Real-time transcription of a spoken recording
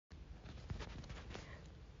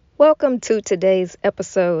Welcome to today's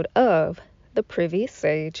episode of the Privy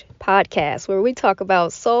Sage podcast, where we talk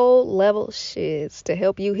about soul level shits to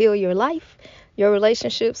help you heal your life, your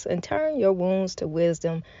relationships, and turn your wounds to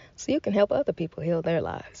wisdom so you can help other people heal their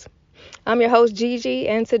lives. I'm your host, Gigi,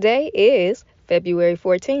 and today is February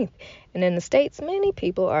 14th. And in the States, many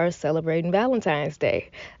people are celebrating Valentine's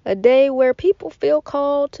Day, a day where people feel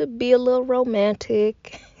called to be a little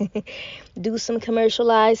romantic, do some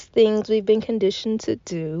commercialized things we've been conditioned to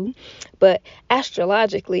do. But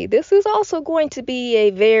astrologically, this is also going to be a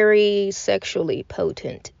very sexually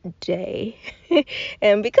potent day.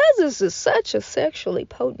 And because this is such a sexually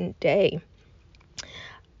potent day,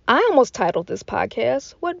 I almost titled this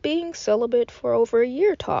podcast, What Being Celibate for Over a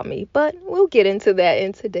Year Taught Me, but we'll get into that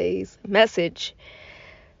in today's message.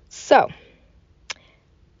 So,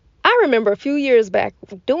 I remember a few years back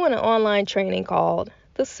doing an online training called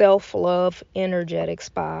the Self-Love Energetic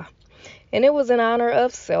Spa, and it was in honor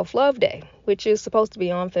of Self-Love Day, which is supposed to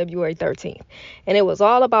be on February 13th, and it was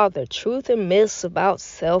all about the truth and myths about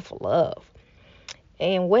self-love.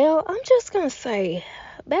 And well, I'm just going to say,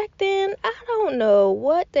 back then, I don't know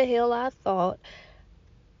what the hell I thought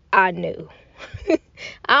I knew.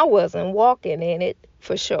 I wasn't walking in it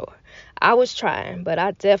for sure. I was trying, but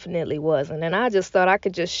I definitely wasn't. And I just thought I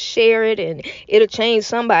could just share it and it'll change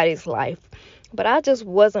somebody's life. But I just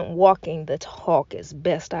wasn't walking the talk as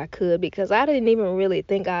best I could because I didn't even really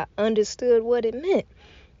think I understood what it meant.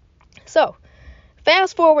 So,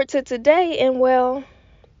 fast forward to today, and well,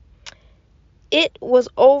 it was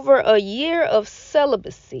over a year of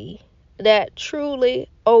celibacy that truly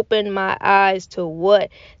opened my eyes to what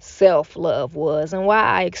self-love was and why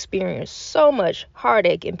I experienced so much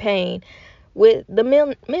heartache and pain with the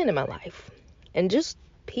men in my life and just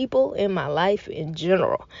people in my life in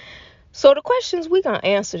general. So the questions we're going to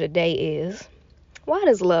answer today is, why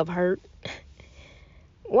does love hurt?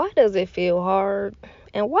 Why does it feel hard?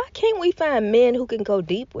 And why can't we find men who can go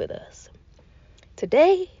deep with us?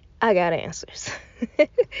 Today, I got answers.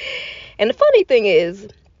 And the funny thing is,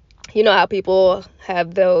 you know how people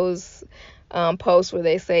have those posts where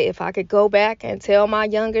they say, if I could go back and tell my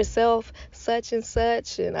younger self such and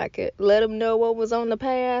such, and I could let them know what was on the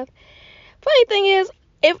path. Funny thing is,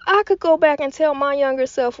 if I could go back and tell my younger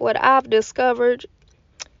self what I've discovered,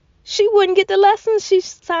 she wouldn't get the lessons she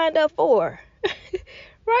signed up for. Right?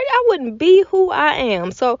 I wouldn't be who I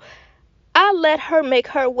am. So I let her make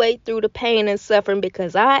her way through the pain and suffering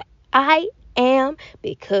because I am,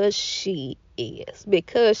 because she is,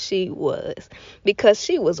 because she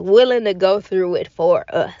was willing to go through it for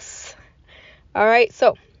us. All right.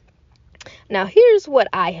 So now here's what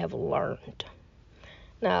I have learned.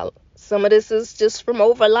 Now, some of this is just from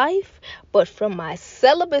over life, but from my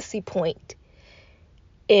celibacy point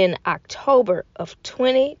in October of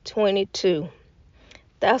 2022,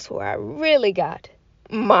 that's where I really got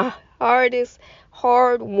my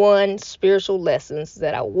hard-won spiritual lessons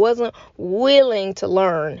that I wasn't willing to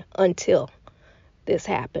learn until this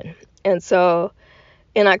happened. And so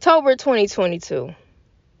in October 2022,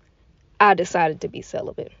 I decided to be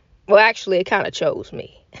celibate. Well, actually, it kind of chose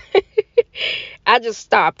me. I just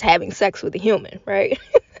stopped having sex with a human, right?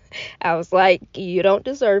 I was like, you don't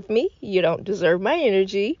deserve me. You don't deserve my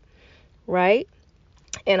energy, right?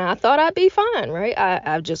 And I thought I'd be fine, right?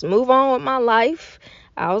 I'd just move on with my life.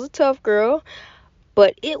 I was a tough girl.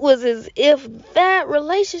 But it was as if that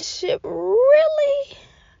relationship really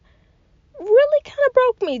kind of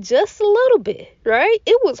broke me just a little bit, right?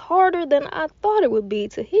 It was harder than I thought it would be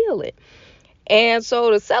to heal it. And so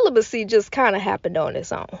the celibacy just kind of happened on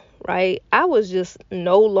its own, right? I was just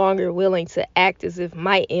no longer willing to act as if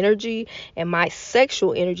my energy and my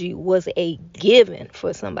sexual energy was a given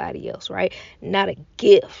for somebody else, right? Not a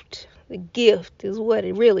gift. The gift is what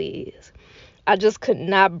it really is. I just could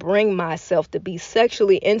not bring myself to be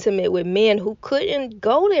sexually intimate with men who couldn't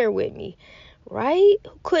go there with me, right?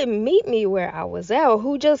 Who couldn't meet me where I was at, or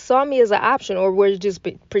who just saw me as an option, or were just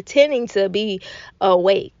pretending to be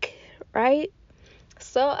awake, right?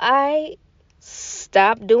 So I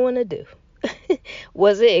stopped doing the do.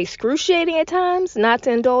 Was it excruciating at times not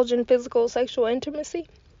to indulge in physical sexual intimacy?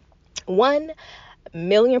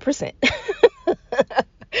 1,000,000%.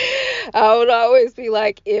 I would always be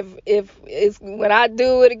like, if it's when I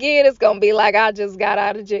do it again, it's gonna be like I just got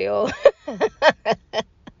out of jail.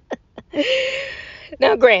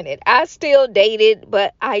 Now, granted, I still dated,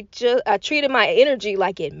 but I treated my energy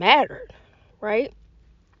like it mattered, right?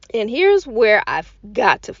 And here's where I've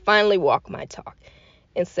got to finally walk my talk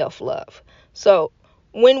in self-love. So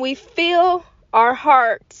when we feel our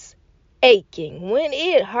hearts aching, when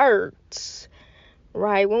it hurts,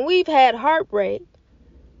 right? When we've had heartbreak,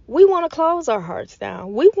 we want to close our hearts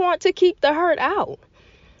down. We want to keep the hurt out.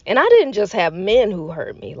 And I didn't just have men who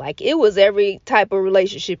hurt me. Like, it was every type of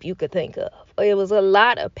relationship you could think of. It was a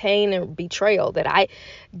lot of pain and betrayal that I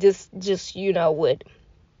just would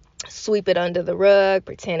sweep it under the rug,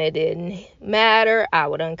 pretend it didn't matter. I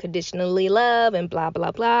would unconditionally love and blah,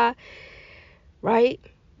 blah, blah. Right?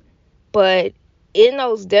 But in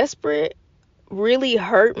those desperate, really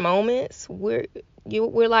hurt moments, we're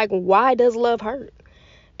like, why does love hurt?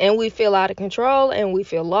 And we feel out of control, and we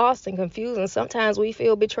feel lost and confused, and sometimes we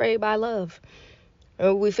feel betrayed by love,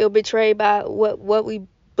 or we feel betrayed by what we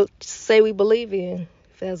say we believe in,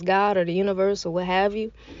 if that's God or the universe or what have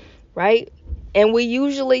you, right? And we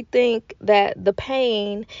usually think that the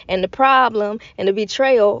pain and the problem and the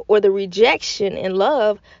betrayal or the rejection in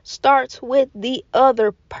love starts with the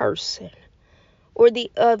other person or the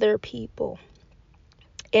other people.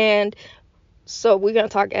 And so we're going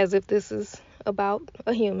to talk as if this is about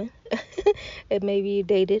a human. It may be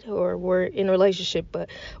dated or we're in a relationship,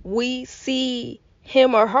 but we see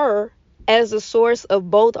him or her as the source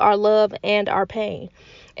of both our love and our pain.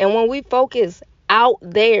 And when we focus out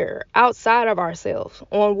there, outside of ourselves,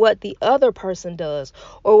 on what the other person does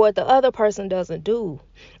or what the other person doesn't do,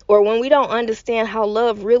 or when we don't understand how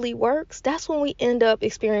love really works, that's when we end up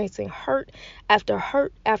experiencing hurt after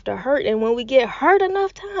hurt after hurt. And when we get hurt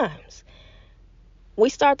enough times, we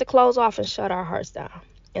start to close off and shut our hearts down.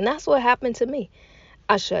 And that's what happened to me.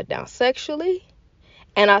 I shut down sexually,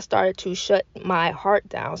 and I started to shut my heart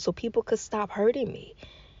down so people could stop hurting me.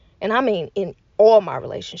 And I mean, in all my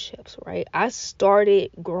relationships, right? I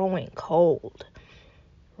started growing cold,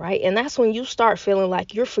 right? And that's when you start feeling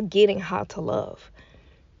like you're forgetting how to love,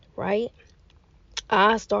 right?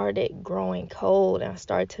 I started growing cold, and I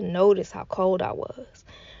started to notice how cold I was,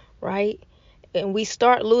 right? And we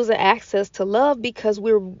start losing access to love because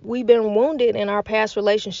we've been wounded in our past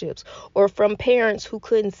relationships, or from parents who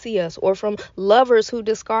couldn't see us, or from lovers who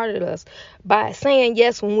discarded us by saying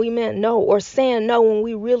yes when we meant no, or saying no when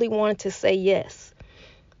we really wanted to say yes.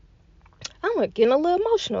 I'm getting a little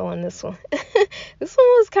emotional on this one. This one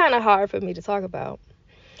was kind of hard for me to talk about.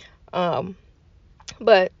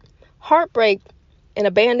 But heartbreak and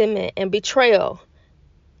abandonment and betrayal,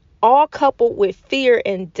 all coupled with fear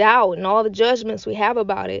and doubt and all the judgments we have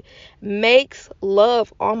about it, makes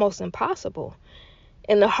love almost impossible.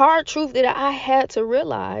 And the hard truth that I had to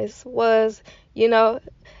realize was,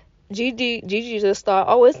 Gigi just thought,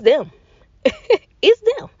 oh, it's them. It's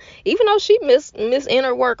them. Even though she miss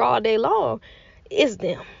inner work all day long, it's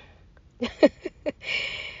them.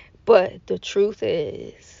 But the truth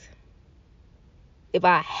is, if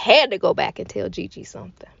I had to go back and tell Gigi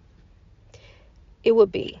something, it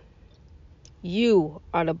would be, you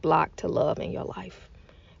are the block to love in your life.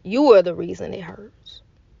 You are the reason it hurts.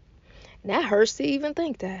 And that hurts to even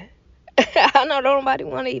think that. I know nobody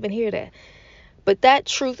want to even hear that. But that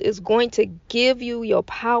truth is going to give you your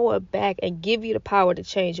power back and give you the power to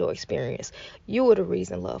change your experience. You are the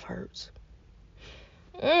reason love hurts.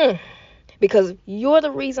 Because you're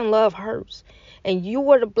the reason love hurts. And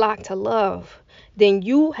you are the block to love. Then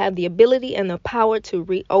you have the ability and the power to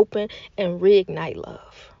reopen and reignite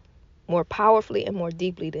love more powerfully and more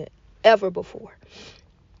deeply than ever before.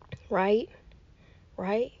 Right?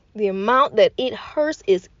 The amount that it hurts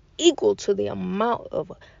is equal to the amount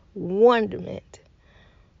of wonderment,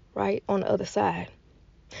 right, on the other side.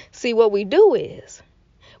 See, what we do is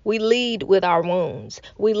we lead with our wounds.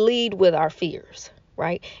 We lead with our fears,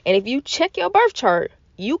 right? And if you check your birth chart,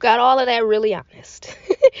 you got all of that really honest.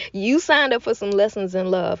 You signed up for some lessons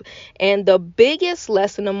in love. And the biggest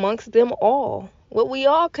lesson amongst them all, what we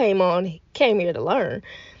all came here to learn,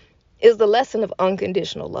 is the lesson of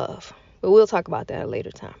unconditional love. But we'll talk about that at a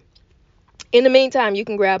later time. In the meantime, you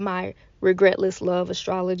can grab my Regretless Love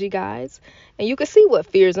Astrology guides, and you can see what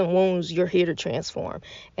fears and wounds you're here to transform.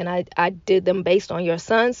 And I did them based on your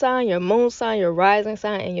sun sign, your moon sign, your rising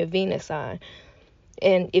sign, and your Venus sign.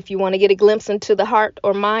 And if you want to get a glimpse into the heart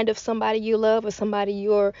or mind of somebody you love or somebody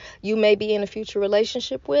you may be in a future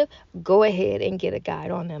relationship with, go ahead and get a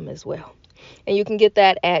guide on them as well. And you can get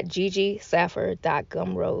that at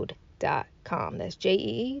gigisafir.gumroad.com. That's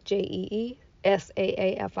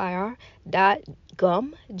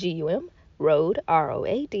GeeSaafir.gum, GUM, road,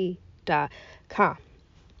 ROAD.com.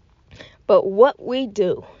 But what we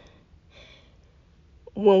do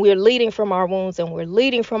when we're leading from our wounds and we're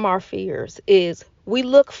leading from our fears is we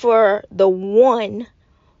look for the one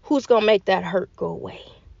who's going to make that hurt go away,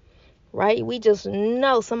 right? We just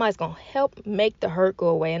know somebody's going to help make the hurt go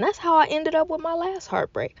away. And that's how I ended up with my last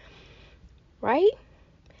heartbreak, right?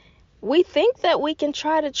 We think that we can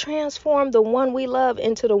try to transform the one we love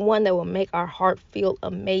into the one that will make our heart feel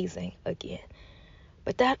amazing again.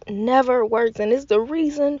 But that never works, and it's the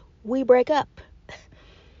reason we break up.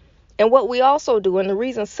 And what we also do, and the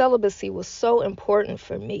reason celibacy was so important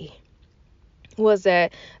for me, was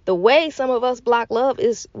that the way some of us block love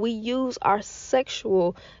is we use our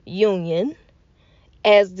sexual union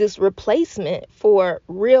as this replacement for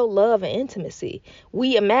real love and intimacy.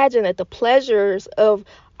 We imagine that the pleasures of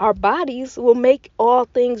our bodies will make all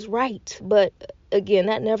things right, but again,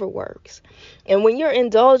 that never works. And when you're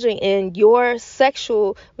indulging your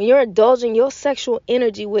sexual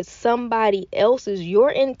energy with somebody else's,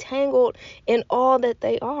 you're entangled in all that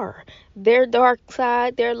they are, their dark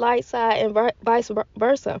side, their light side, and vice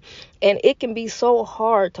versa. And it can be so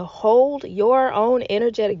hard to hold your own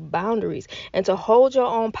energetic boundaries and to hold your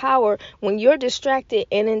own power when you're distracted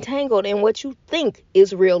and entangled in what you think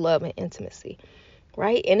is real love and intimacy,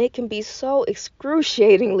 right? And it can be so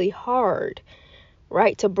excruciatingly hard,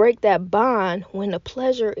 right, to break that bond when the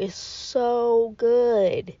pleasure is so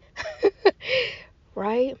good,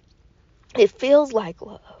 right? It feels like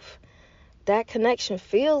love. That connection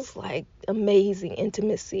feels like amazing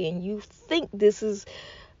intimacy, and you think this is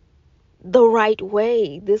the right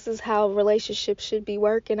way. This is how relationships should be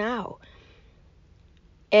working out.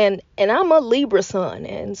 And I'm a Libra sun,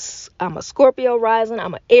 and I'm a Scorpio rising,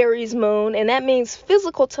 I'm an Aries moon, and that means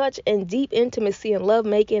physical touch and deep intimacy and love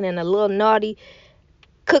making and a little naughty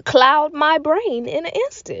could cloud my brain in an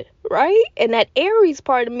instant, right? And that Aries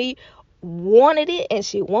part of me wanted it, and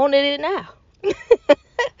she wanted it now,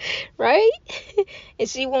 right? And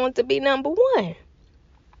she wanted to be number one.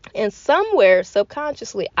 And somewhere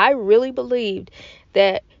subconsciously, I really believed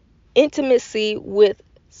that intimacy with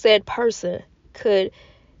said person could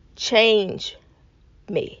change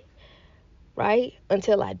me, right?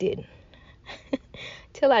 Until I didn't.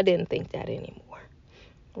 Till I didn't think that anymore,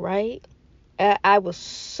 right?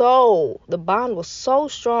 The bond was so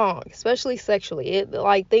strong, especially sexually.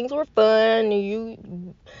 Like, things were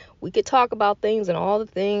fun. We could talk about things and all the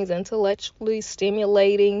things, intellectually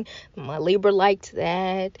stimulating. My Libra liked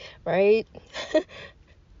that, right?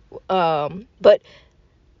 But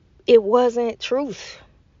it wasn't truth.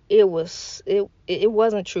 It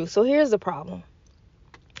wasn't true. So here's the problem.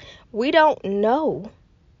 We don't know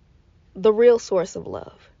the real source of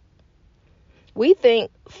love. We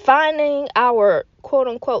think finding our quote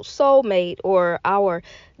unquote soulmate, or our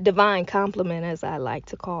divine complement, as I like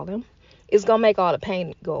to call them, is going to make all the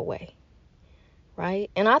pain go away, right?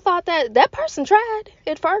 And I thought that person tried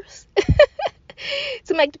at first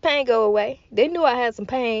to make the pain go away. They knew I had some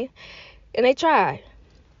pain, and they tried.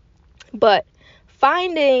 But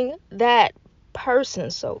finding that person,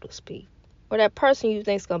 so to speak, or that person you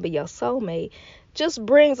think is going to be your soulmate, just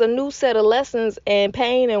brings a new set of lessons and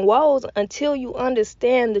pain and woes until you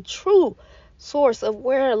understand the true source of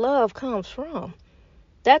where love comes from.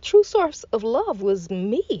 That true source of love was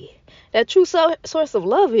me. That true source of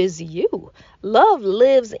love is you. Love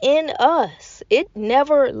lives in us. It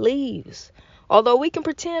never leaves. Although we can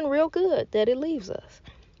pretend real good that it leaves us.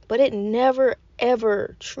 But it never,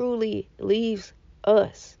 ever truly leaves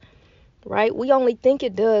us. Right? We only think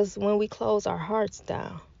it does when we close our hearts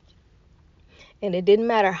down. And it didn't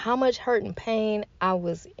matter how much hurt and pain I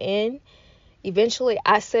was in. Eventually,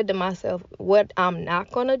 I said to myself, what I'm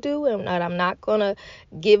not going to do and what I'm not going to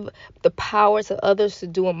give the power to others to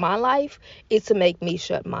do in my life is to make me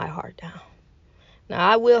shut my heart down. Now,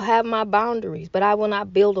 I will have my boundaries, but I will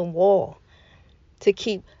not build a wall to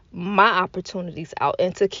keep my opportunities out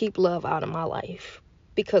and to keep love out of my life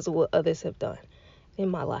because of what others have done in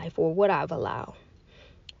my life or what I've allowed,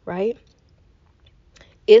 right?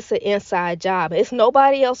 It's an inside job. It's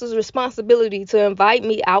nobody else's responsibility to invite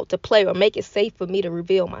me out to play or make it safe for me to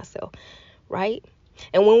reveal myself, right?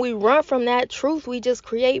 And when we run from that truth, we just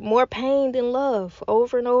create more pain than love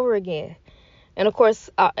over and over again. And of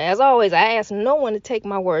course, as always, I ask no one to take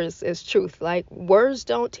my words as truth. Like, words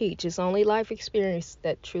don't teach. It's only life experience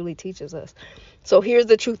that truly teaches us. So here's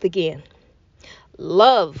the truth again.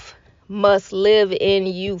 Love must live in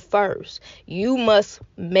you first. You must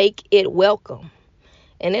make it welcome.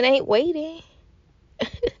 And it ain't waiting.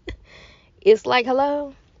 It's like,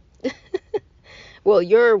 hello? Well,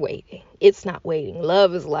 you're waiting. It's not waiting.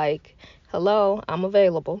 Love is like, hello, I'm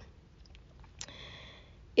available.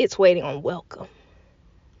 It's waiting on welcome.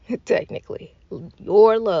 Technically,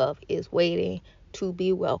 your love is waiting to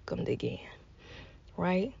be welcomed again.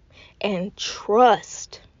 Right? And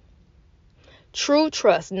trust. True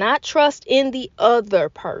trust, not trust in the other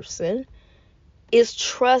person, is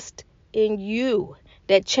trust in you.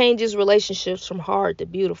 that changes relationships from hard to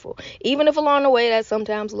beautiful. Even if along the way that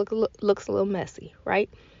sometimes looks a little messy, right?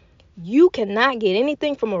 You cannot get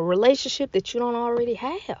anything from a relationship that you don't already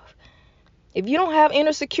have. If you don't have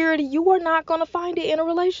inner security, you are not going to find it in a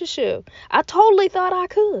relationship. I totally thought I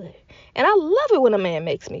could. And I love it when a man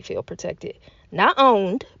makes me feel protected. Not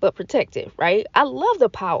owned, but protected, right? I love the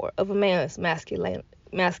power of a man's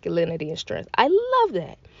masculinity and strength. I love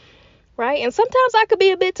that, right? And sometimes I could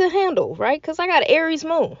be a bit to handle, right? Because I got Aries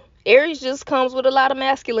moon. Aries just comes with a lot of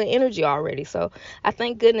masculine energy already. So I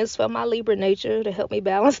thank goodness for my Libra nature to help me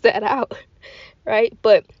balance that out, right?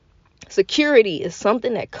 But security is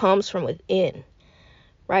something that comes from within,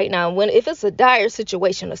 right? Now, if it's a dire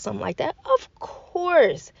situation or something like that, of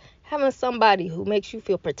course, having somebody who makes you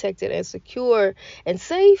feel protected and secure and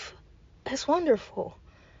safe, that's wonderful,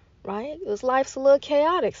 right? Because life's a little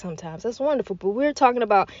chaotic sometimes. That's wonderful. But we're talking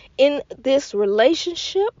about in this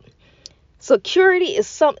relationship, security is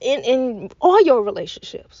something in all your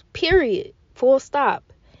relationships, period, full stop.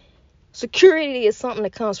 Security is something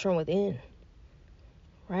that comes from within.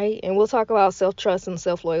 Right? And we'll talk about self-trust and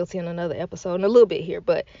self-loyalty in another episode in a little bit here,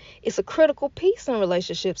 but it's a critical piece in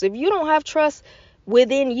relationships. If you don't have trust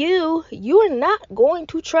within you, you are not going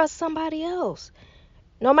to trust somebody else,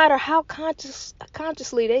 no matter how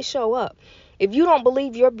consciously they show up. If you don't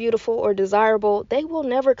believe you're beautiful or desirable, they will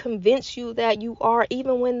never convince you that you are,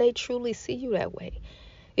 even when they truly see you that way.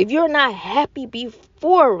 If you're not happy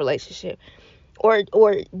before a relationship, or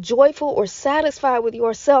joyful or satisfied with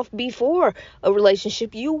yourself before a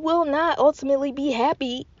relationship, you will not ultimately be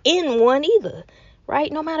happy in one either,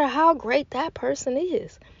 right? No matter how great that person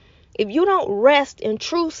is. If you don't rest in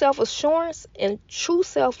true self-assurance and true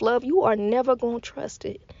self-love, you are never going to trust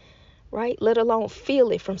it, right? Let alone feel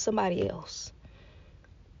it from somebody else,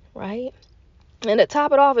 right? And to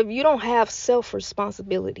top it off, if you don't have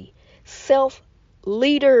self-responsibility,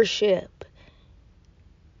 self-leadership,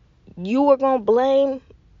 you are going to blame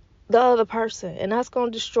the other person, and that's going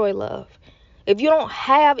to destroy love. If you don't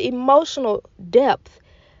have emotional depth,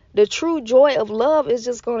 the true joy of love is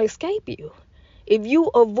just going to escape you. If you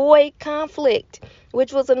avoid conflict,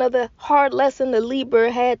 which was another hard lesson the Libra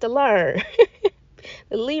had to learn.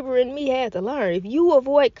 The Libra in me had to learn. If you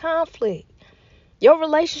avoid conflict, your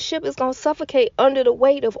relationship is going to suffocate under the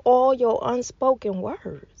weight of all your unspoken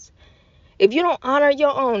words. If you don't honor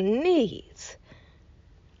your own needs,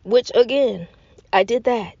 which again, I did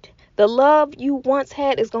that. The love you once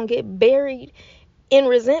had is going to get buried in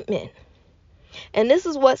resentment. And this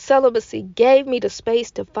is what celibacy gave me the space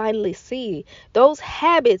to finally see. Those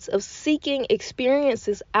habits of seeking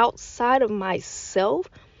experiences outside of myself,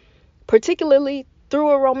 particularly through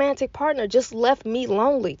a romantic partner, just left me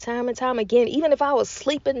lonely time and time again, even if I was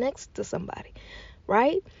sleeping next to somebody,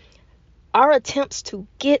 right? Our attempts to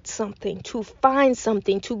get something, to find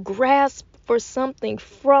something, to grasp for something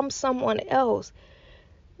from someone else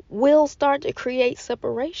will start to create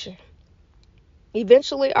separation.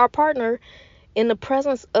 Eventually, our partner, in the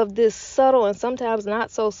presence of this subtle and sometimes not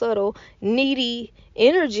so subtle, needy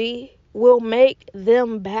energy, will make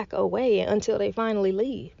them back away until they finally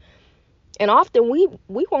leave. And often we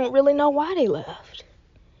won't really know why they left.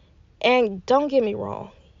 And don't get me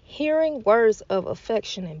wrong, hearing words of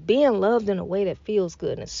affection and being loved in a way that feels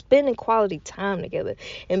good and spending quality time together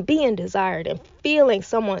and being desired and feeling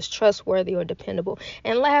someone's trustworthy or dependable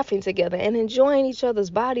and laughing together and enjoying each other's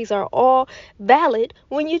bodies are all valid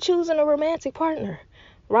when you're choosing a romantic partner,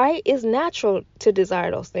 right? It's natural to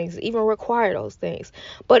desire those things, even require those things.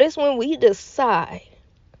 But it's when we decide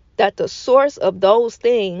that the source of those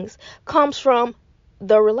things comes from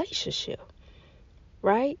the relationship,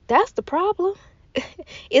 right? That's the problem.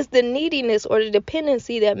 It's the neediness or the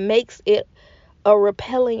dependency that makes it a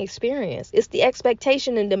repelling experience. It's the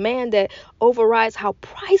expectation and demand that overrides how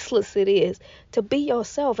priceless it is to be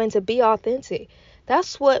yourself and to be authentic.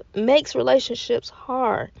 That's what makes relationships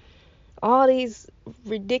hard. All these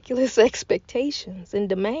ridiculous expectations and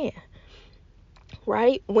demand,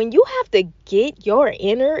 right? When you have to get your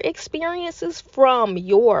inner experiences from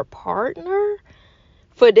your partner,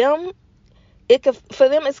 for them,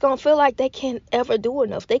 it's going to feel like they can't ever do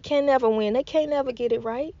enough. They can't never win. They can't never get it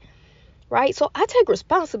right. Right? So I take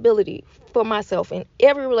responsibility for myself in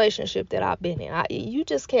every relationship that I've been in. You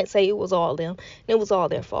just can't say it was all them and it was all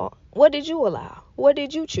their fault. What did you allow? What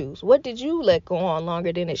did you choose? What did you let go on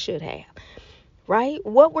longer than it should have? Right?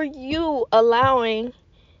 What were you allowing?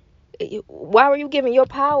 Why were you giving your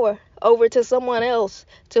power over to someone else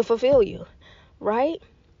to fulfill you? Right?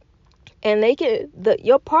 And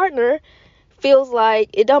your partner feels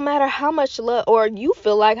like it don't matter how much love, or you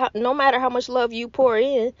feel like no matter how much love you pour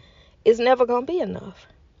in, it's never going to be enough,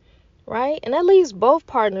 right? And that leaves both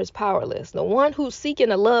partners powerless. The one who's seeking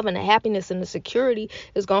the love and the happiness and the security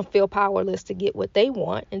is going to feel powerless to get what they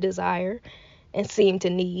want and desire and seem to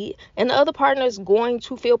need. And the other partner is going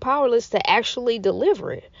to feel powerless to actually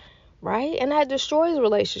deliver it, right? And that destroys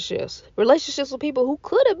relationships. Relationships with people who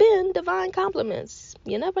could have been divine complements.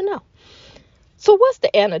 You never know. So what's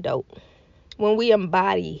the antidote when we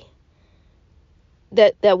embody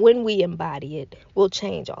that when we embody it, we'll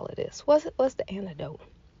change all of this? What's the antidote?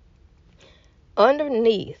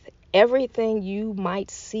 Underneath everything you might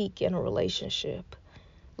seek in a relationship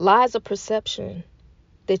lies a perception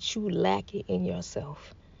that you lack it in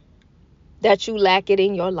yourself, that you lack it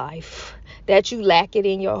in your life, that you lack it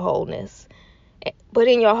in your wholeness. But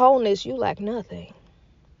in your wholeness, you lack nothing.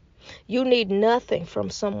 You need nothing from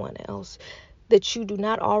someone else that you do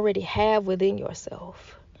not already have within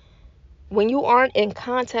yourself. When you aren't in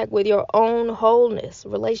contact with your own wholeness,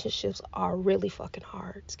 relationships are really fucking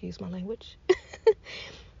hard. Excuse my language.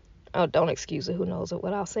 Oh, don't excuse it. Who knows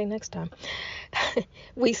what I'll say next time.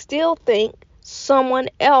 We still think someone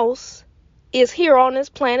else is here on this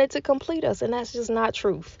planet to complete us, and that's just not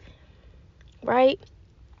truth, right?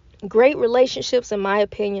 Great relationships, in my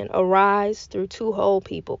opinion, arise through two whole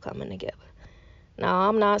people coming together. Now,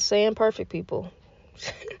 I'm not saying perfect people.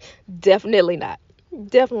 Definitely not.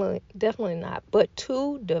 Definitely not. But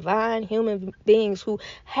two divine human beings who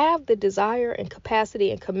have the desire and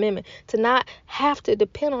capacity and commitment to not have to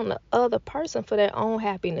depend on the other person for their own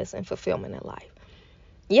happiness and fulfillment in life.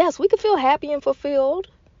 Yes, we can feel happy and fulfilled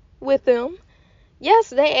with them. Yes,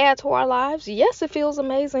 they add to our lives. Yes, it feels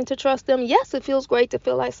amazing to trust them. Yes, it feels great to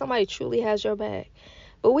feel like somebody truly has your back.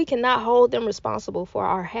 But we cannot hold them responsible for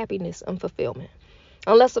our happiness and fulfillment.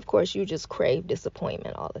 Unless, of course, you just crave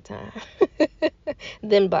disappointment all the time.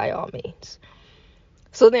 Then by all means.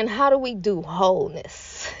 So then how do we do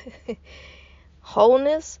wholeness?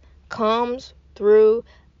 Wholeness comes through,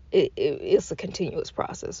 it's a continuous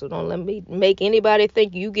process. So don't let me make anybody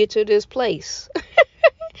think you get to this place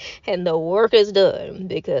and the work is done,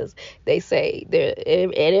 because they say there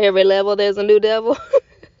at every level there's a new devil.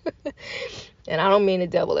 And I don't mean the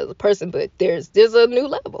devil as a person, but there's a new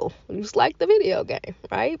level, just like the video game,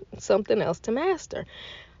 right? Something else to master.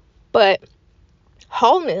 But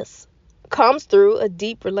wholeness comes through a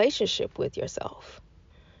deep relationship with yourself,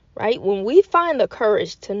 right? When we find the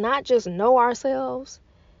courage to not just know ourselves,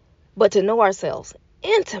 but to know ourselves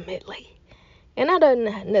intimately. And that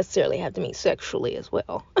doesn't necessarily have to mean sexually as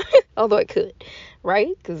well, although it could,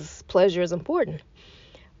 right? Because pleasure is important.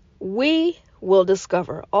 We will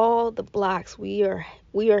discover all the blocks we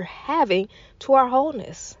are having to our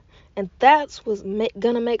wholeness, and that's what's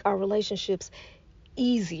gonna make our relationships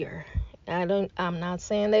easier. I'm not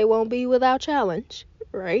saying they won't be without challenge,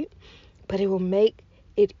 right? But it will make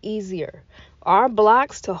it easier. Our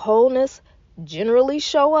blocks to wholeness generally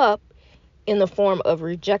show up in the form of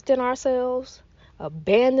rejecting ourselves,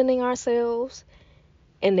 abandoning ourselves,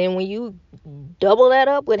 and then when you double that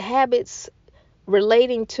up with habits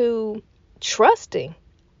relating to trusting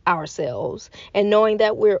ourselves and knowing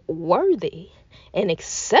that we're worthy and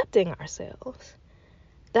accepting ourselves,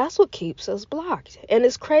 that's what keeps us blocked. And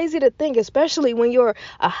it's crazy to think, especially when you're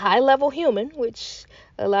a high-level human, which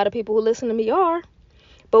a lot of people who listen to me are,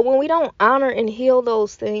 but when we don't honor and heal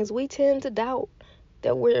those things, we tend to doubt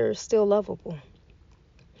that we're still lovable.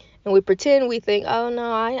 And we pretend we think, oh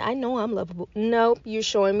no, I know I'm lovable. Nope, you're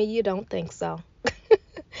showing me you don't think so.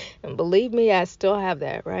 And believe me, I still have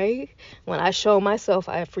that, right? When I show myself,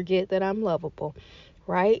 I forget that I'm lovable,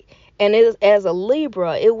 right? And as a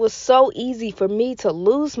Libra, it was so easy for me to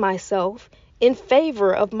lose myself in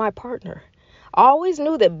favor of my partner. I always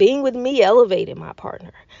knew that being with me elevated my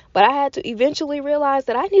partner, but I had to eventually realize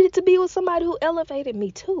that I needed to be with somebody who elevated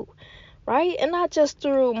me too, right? And not just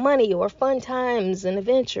through money or fun times and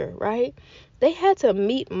adventure, right? They had to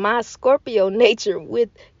meet my Scorpio nature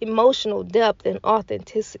with emotional depth and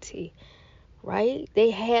authenticity, right?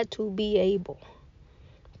 They had to be able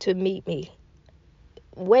to meet me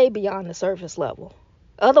way beyond the surface level.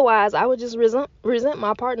 Otherwise, I would just resent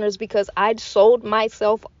my partners because I'd sold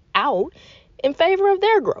myself out in favor of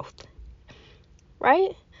their growth,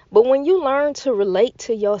 right? But when you learn to relate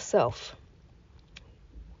to yourself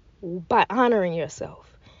by honoring yourself,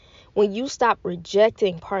 when you stop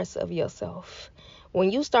rejecting parts of yourself, when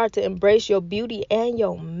you start to embrace your beauty and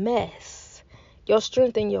your mess, your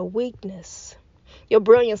strength and your weakness, your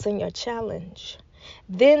brilliance and your challenge,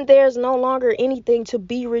 then there's no longer anything to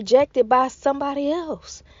be rejected by somebody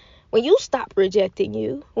else. When you stop rejecting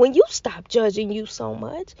you, when you stop judging you so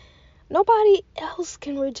much, nobody else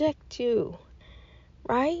can reject you,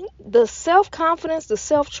 right? The self-confidence, the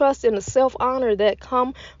self-trust, and the self-honor that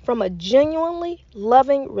come from a genuinely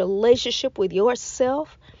loving relationship with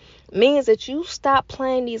yourself means that you stop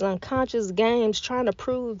playing these unconscious games trying to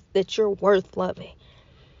prove that you're worth loving.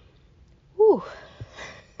 Whew.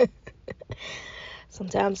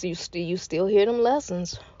 Sometimes you still hear them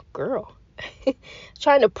lessons, girl.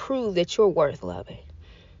 Trying to prove that you're worth loving,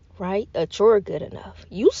 right? That you're good enough.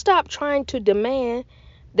 You stop trying to demand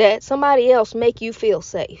that somebody else make you feel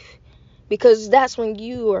safe, because that's when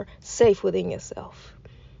you are safe within yourself,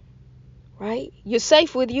 right? You're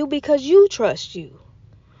safe with you because you trust you.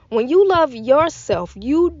 When you love yourself,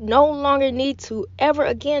 you no longer need to ever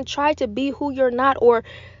again try to be who you're not, or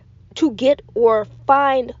to get or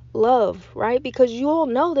find love, right? Because you'll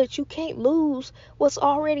know that you can't lose what's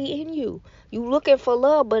already in you. You looking for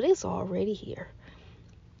love, but it's already here.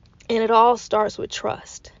 And it all starts with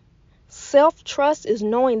trust. Self-trust is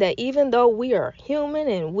knowing that even though we are human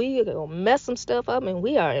and we are going to mess some stuff up and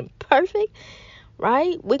we are imperfect,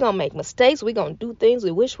 right? We're going to make mistakes. We're going to do things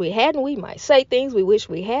we wish we hadn't. We might say things we wish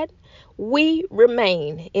we hadn't. We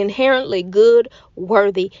remain inherently good,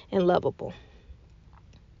 worthy, and lovable.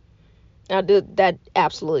 Now, that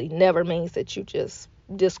absolutely never means that you just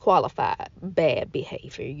disqualify bad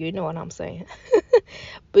behavior. You know what I'm saying?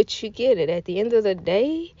 But you get it. At the end of the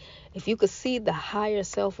day, if you could see the higher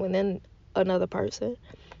self within another person,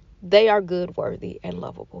 they are good, worthy, and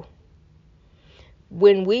lovable.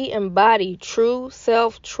 When we embody true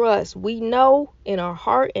self-trust, we know in our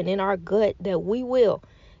heart and in our gut that we will,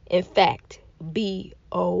 in fact, be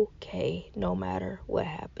okay no matter what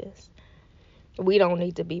happens. We don't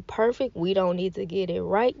need to be perfect. We don't need to get it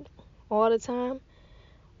right all the time.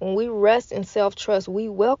 When we rest in self-trust, we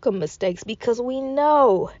welcome mistakes because we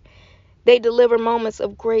know they deliver moments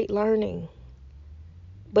of great learning.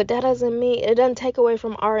 But that it doesn't take away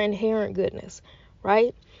from our inherent goodness,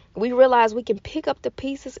 right? We realize we can pick up the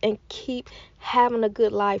pieces and keep having a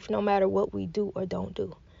good life no matter what we do or don't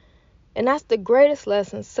do. And that's the greatest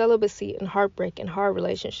lesson celibacy and heartbreak and hard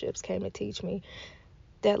relationships came to teach me.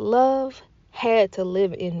 That love had to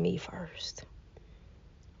live in me first,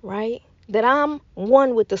 right? That I'm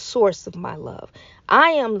one with the source of my love.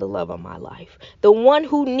 I am the love of my life. The one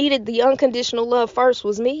who needed the unconditional love first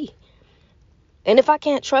was me. And if I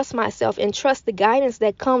can't trust myself and trust the guidance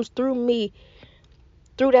that comes through me,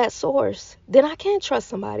 through that source, then I can't trust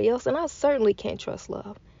somebody else, and I certainly can't trust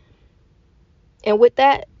love. And with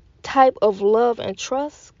that type of love and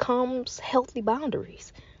trust comes healthy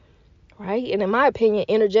boundaries. Right? And in my opinion,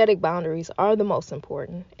 energetic boundaries are the most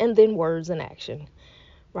important, and then words and action,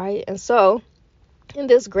 right? And so, in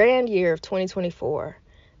this grand year of 2024,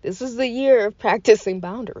 this is the year of practicing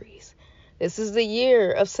boundaries. This is the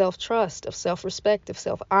year of self-trust, of self-respect, of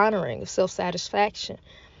self-honoring, of self-satisfaction,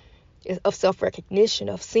 of self-recognition,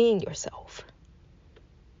 of seeing yourself,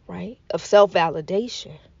 right? Of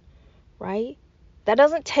self-validation, right? That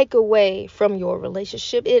doesn't take away from your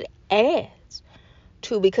relationship. It adds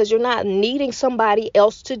to, because you're not needing somebody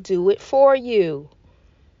else to do it for you,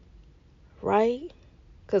 right?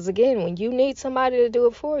 Because again, when you need somebody to do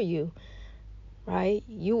it for you, right,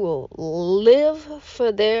 you will live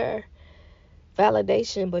for their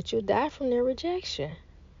validation, but you'll die from their rejection.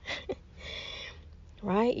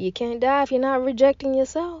 Right? You can't die if you're not rejecting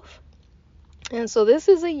yourself. And so this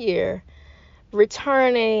is a year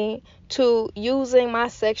returning to using my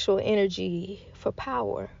sexual energy for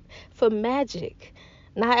power, for magic,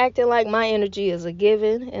 not acting like my energy is a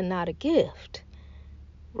given and not a gift,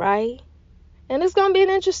 right? And it's going to be an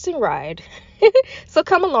interesting ride. So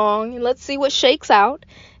come along and let's see what shakes out.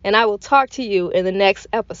 And I will talk to you in the next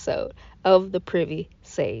episode of the Privy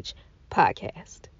Sage podcast.